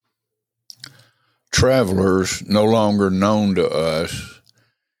travelers no longer known to us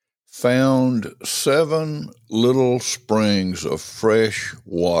found 7 little springs of fresh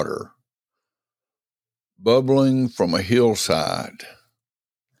water bubbling from a hillside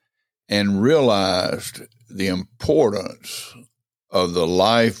and realized the importance of the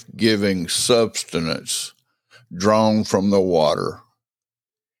life-giving substance drawn from the water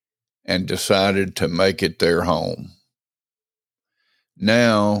and decided to make it their home.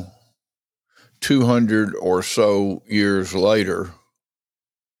 Now, 200 or so years later,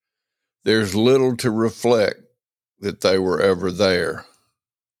 there's little to reflect that they were ever there.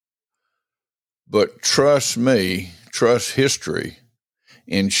 But trust me, trust history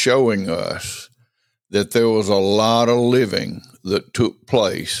in showing us that there was a lot of living that took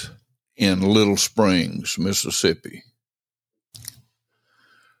place in Little Springs, Mississippi,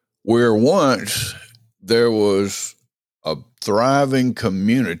 where once there was a thriving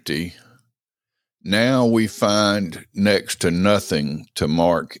community. Now we find next to nothing to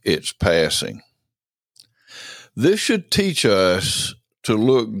mark its passing. This should teach us to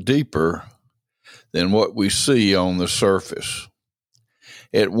look deeper than what we see on the surface.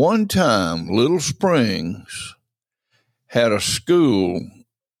 At one time, Little Springs had a school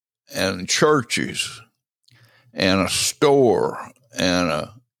and churches and a store and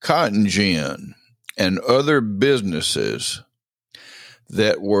a cotton gin and other businesses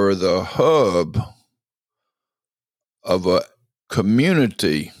that were the hub of a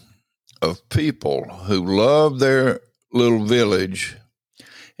community of people who loved their little village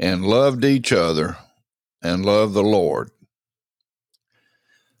and loved each other and loved the Lord.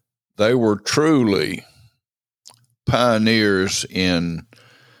 They were truly pioneers in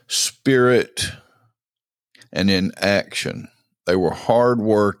spirit and in action. They were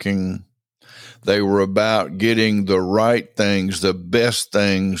hardworking. They were about getting the right things, the best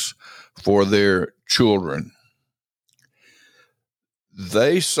things for their children.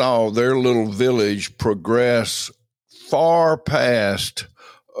 They saw their little village progress far past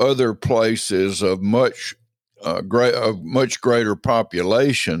other places of much greater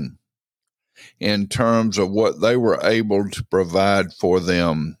population in terms of what they were able to provide for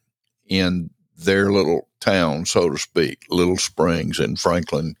them in their little town, so to speak, Little Springs in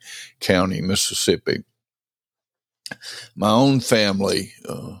Franklin County, Mississippi. My own family,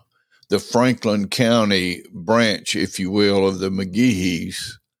 the Franklin County branch, if you will, of the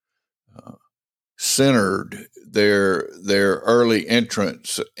McGeehees, centered their early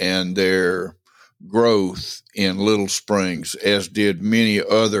entrance and their growth in Little Springs, as did many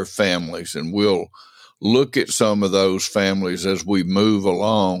other families. And we'll look at some of those families as we move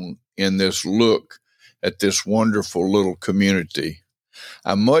along in this look at this wonderful little community.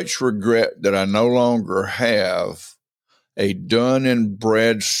 I much regret that I no longer have a Dun and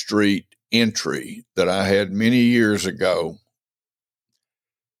Bradstreet entry that I had many years ago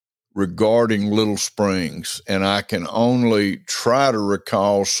regarding Little Springs, and I can only try to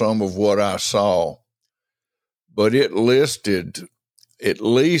recall some of what I saw, but it listed at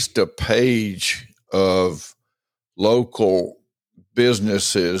least a page of local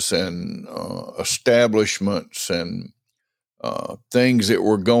businesses and establishments and things that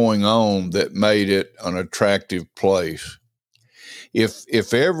were going on that made it an attractive place.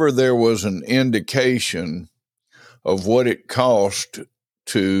 If ever there was an indication of what it cost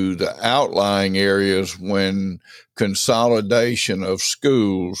to the outlying areas when consolidation of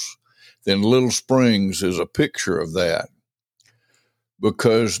schools, then Little Springs is a picture of that.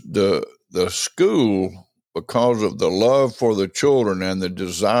 Because the school, because of the love for the children and the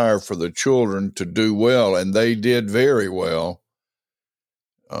desire for the children to do well, and they did very well,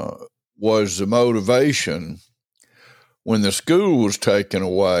 was the motivation. When the school was taken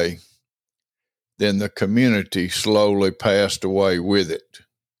away, then the community slowly passed away with it.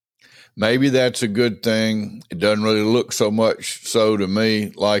 Maybe that's a good thing. It doesn't really look so much so to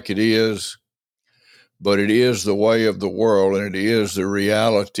me like it is, but it is the way of the world, and it is the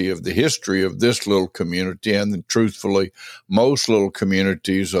reality of the history of this little community, and truthfully, most little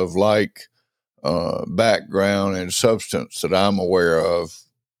communities of like background and substance that I'm aware of,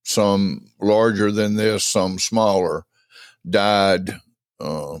 some larger than this, some smaller, died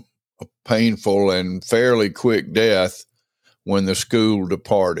a painful and fairly quick death when the school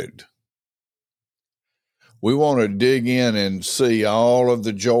departed. We want to dig in and see all of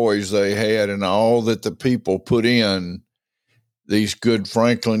the joys they had and all that the people put in, these good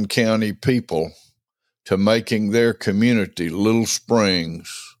Franklin County people, to making their community, Little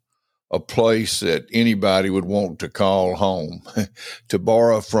Springs, a place that anybody would want to call home. To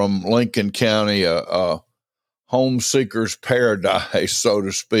borrow from Lincoln County, a home seeker's paradise, so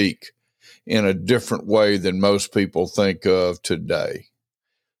to speak, in a different way than most people think of today.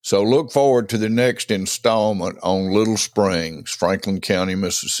 So look forward to the next installment on Little Springs, Franklin County,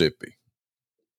 Mississippi.